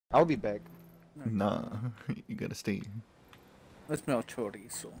I'll be back. Nah, you gotta stay. Let's smell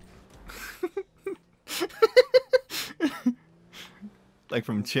chorizo. Like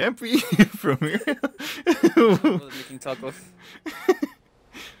from Champy? From here? Making tacos.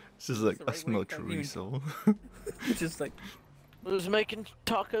 It's just like, the I right smell way, can't even- chorizo. It's just like, Who's making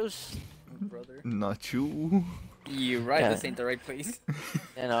tacos? brother. Not you. You're right, Yeah. this ain't the right place.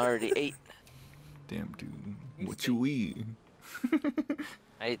 And I already ate. Damn, dude. You What stay. you eat?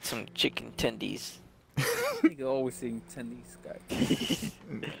 I ate some chicken tendies. Nigga always saying tendies, guy.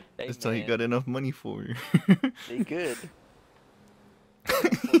 Hey, That's all you man, got enough money for. They good.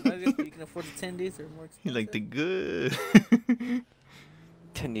 You can afford the tendies, they're more expensive. You like the good.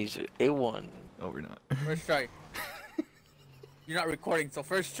 Tendies are A1. Oh, we're not. First try. You're not recording, so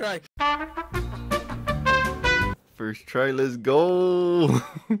first try. First try, let's go.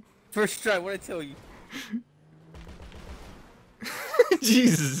 First try, what'd I tell you?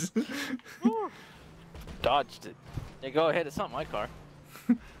 Jesus. Dodged it. Yeah, go ahead. It's not my car.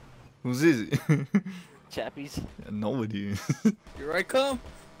 Whose is it? Chappies. No, it is. Here I come.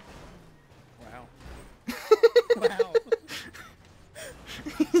 Wow. Wow.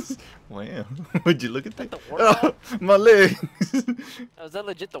 Wow. Would you look at that? The warthog? Oh, my legs. Oh, is that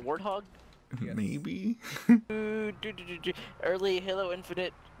legit the warthog? Yes. Maybe. Early Halo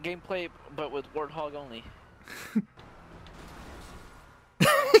Infinite gameplay, but with warthog only.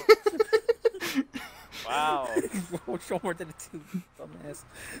 Wow. What's wrong with it too, dumbass?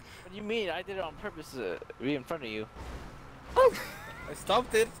 What do you mean? I did it on purpose to be in front of you. I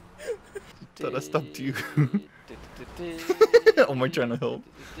stopped it. Thought I stopped you. Am I trying to help?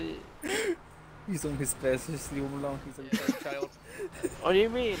 He's on his best, just leave him alone. He's a bad child. What do you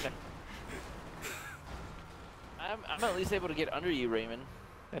mean? I'm at least able to get under you, Raymond.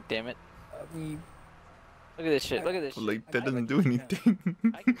 God damn it. I mean, Look at this shit. Look at this shit. Like, that doesn't do anything.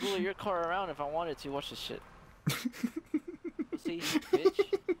 I can pull your car around if I wanted to. Watch this shit. See, bitch.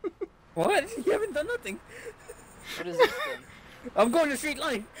 what? You haven't done nothing. What is this then? I'm going to straight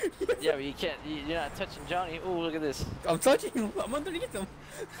line. Yeah, but you can't. You're not touching Johnny. Oh, look at this. I'm touching him. I'm underneath him.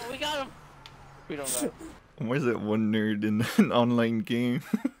 Oh, we got him. We don't got him. Where's that one nerd in an online game?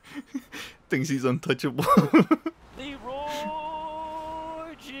 Thinks he's untouchable.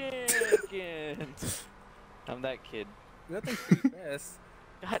 Leroy Jenkins. I'm that kid. That thing's pretty fast.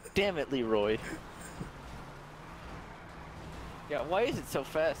 God damn it, Leroy. Yeah, why is it so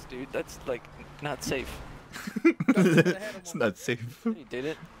fast, dude? That's like not safe. It's not safe. You did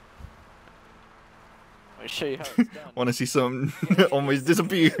it. I'll show you how it's done. Wanna see something almost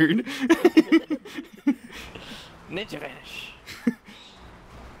disappeared? Ninja vanish.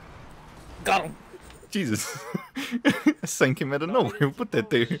 Got him. Jesus. Sank him out of nowhere. Put that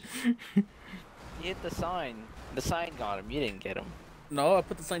there. He hit the sign. The sign got him. You didn't get him. No, I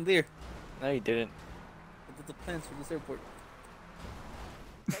put the sign there. No, you didn't. I did the plans for this airport.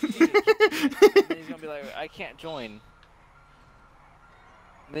 And then he's gonna be like, I can't join.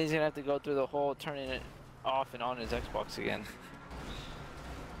 And then he's gonna have to go through the whole turning it off and on his Xbox again.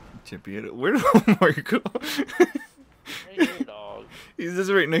 Chippy, where did Omar go? Right here, dog. He's just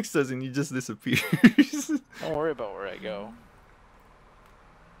right next to us and he just disappears. Don't worry about where I go.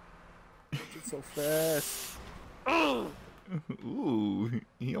 It's so fast. Ooh,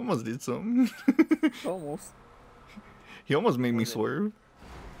 he almost did something. Almost. He almost made me More than- swerve.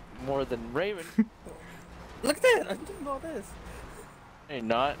 More than Raven. Look at that. I'm doing all this. Hey,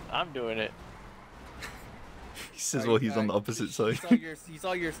 not. I'm doing it. He says, well, he's on the opposite side. He's all yours. He's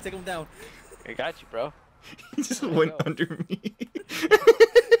all yours. Take him down. I got you, bro. He just There we went go. under me.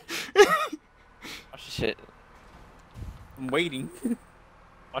 Watch the shit. I'm waiting.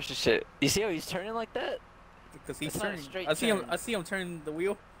 Watch the shit. You see how he's turning like that? Because he's It's not a turning. straight I see him. turn. I see him turning the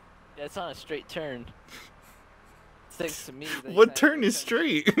wheel. Yeah, it's not a straight turn. It's thanks to me. that he's What not turn able to is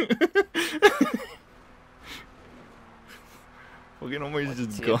straight? Okay, Omar's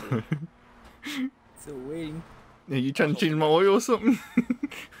just see gone. Still waiting. Are you trying to change my oil or something?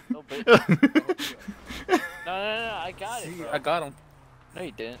 No, but no, I got it, See, bro. I got him. No,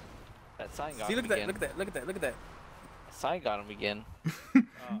 you didn't. That sign got See, him look at that. again. Look at that. Look at that. Look at that. That sign got him again.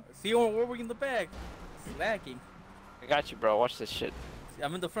 See, where we in the bag? It's lacking. I got you, bro. Watch this shit. See,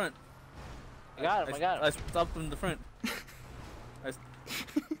 I'm in the front. I got him. I got him. I stopped in the front.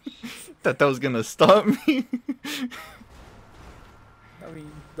 Thought that was gonna stop me. I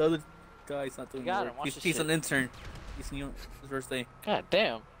mean, the other guy's not doing got work. him. Watch He's this an shit. intern. He's new. His first day. God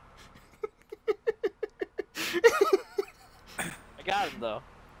damn. I got him though.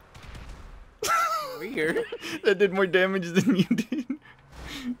 Weird. That did more damage than you did.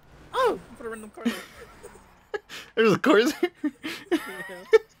 Oh, put a random car there. There's a car there.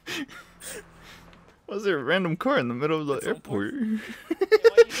 Why is there a random car in the middle of the It's airport? Yeah,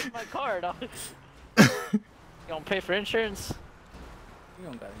 why you use my car, dog? You gonna pay for insurance? You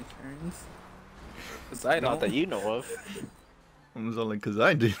don't got insurance. 'Cause I don't. Not that you know of. I was all like, 'cause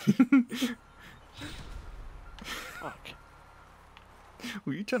I did. Fuck.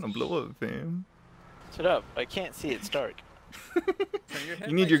 Who you trying to blow up, fam? Shut up. I can't see. It's dark. Turn your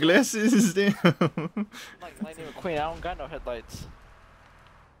You need your headlights glasses, damn. I'm like Lightning McQueen. I don't got no headlights.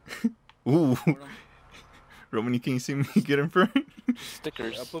 Ooh, on. Roman, you can't see me. Get in front.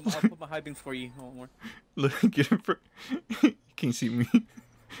 Stickers. I'll put my high beams for you. Hold on more. Look, get in front. You can't see me.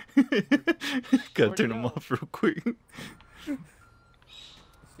 Gotta Where'd turn it them go? off real quick.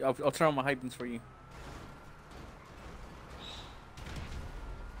 I'll turn on my high beams for you.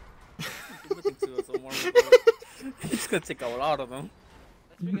 Looking to us, Omar. He's gonna take a lot of them.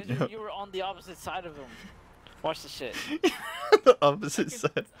 That's because Yeah. you were on the opposite side of him. Watch the shit. The opposite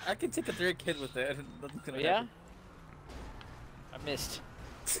side. I can take a direct hit with it. Nothing's gonna Yeah? happen. I missed.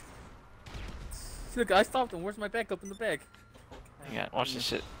 Look, I stopped him. Where's my backup in the back? Hang on. Watch this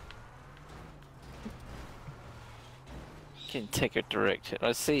shit. Can take a direct hit.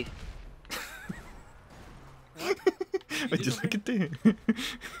 Let's see. I just look at that.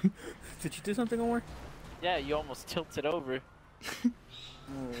 Did you do something, Omar? Yeah, you almost tilted over. No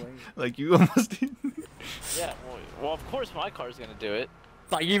way. Like you almost did. Yeah, well, of course my car's gonna do it.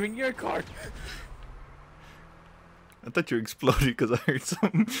 It's not even your car. I thought you exploded because I heard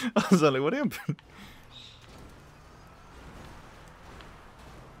something. I was like, what happened?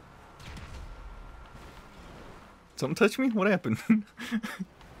 Something touched me? What happened?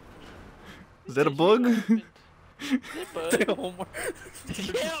 Is that a bug? Omar.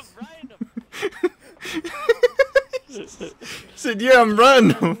 Yeah, I'm riding him. Said, yeah, I'm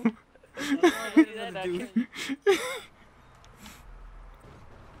random.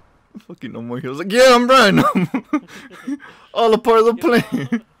 Fucking no more. He was like, yeah, I'm random. All a part of the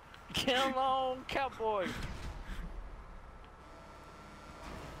plan. Kill on, cowboy.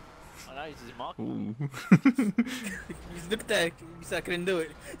 Oh, now he's just mocking. Ooh. Look at that. You said I couldn't do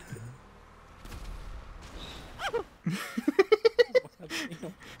it.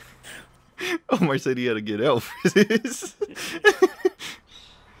 Omar said he had to get out for this.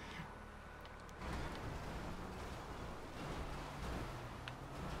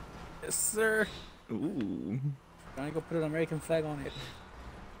 Yes, sir. Ooh. Gonna go put an American flag on it.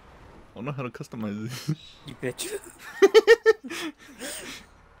 I don't know how to customize this. You bitch.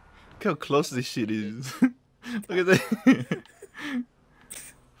 Look how close this shit is. Look at that.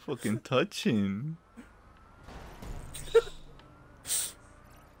 Fucking touching.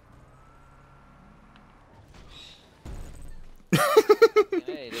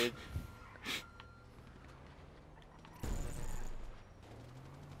 Hey, dude.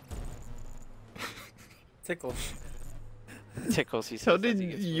 Tickle. Tickles, he says. How as did he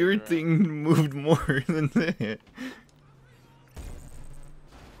gets your moved around. thing moved more than that?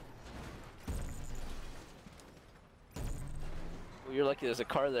 Well, you're lucky there's a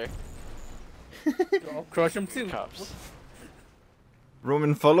car there. I'll crush him too. Cops.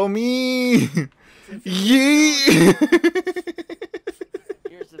 Roman, follow me! Yeah!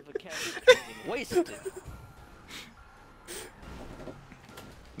 Years of vocabulary training wasted.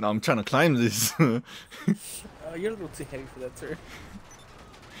 No, I'm trying to climb this. You're a little too heavy for that, sir.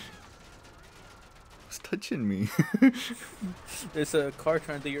 Who's touching me? There's a car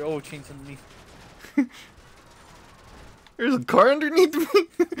trying to do your oil change underneath. There's a car underneath me?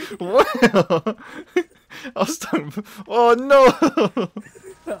 Wow! I was talking. Oh no!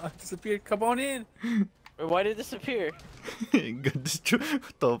 Disappeared. Come on in. Wait, why did it disappear? It got destroyed.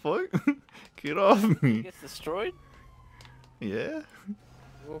 What the fuck? Get off It me! gets destroyed? Yeah.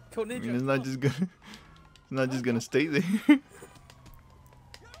 Well, kill I Ninja. mean, it's not just gonna. It's not just gonna stay there.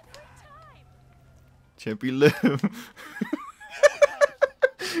 Champy left.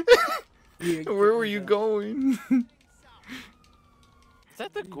 Yeah, Where were you going? Is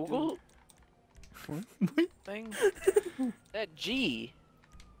that the Google What? thing? That G.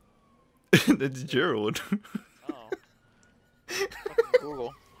 That's Gerald. Oh. Fucking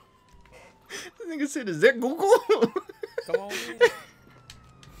Google. I think I said, is that Google? Come on in.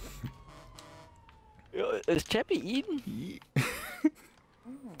 Yo, is Chappie eating? Yeah.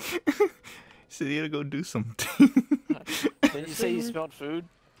 He said he had to go do something. Did you say you smelled food?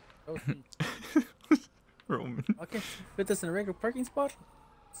 Oh, Roman. okay, fit this in a regular parking spot.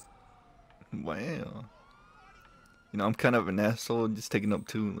 Wow. You know, I'm kind of an asshole, just taking up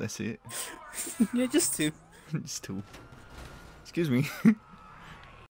two, that's it. Yeah, just two. Just two. Excuse me.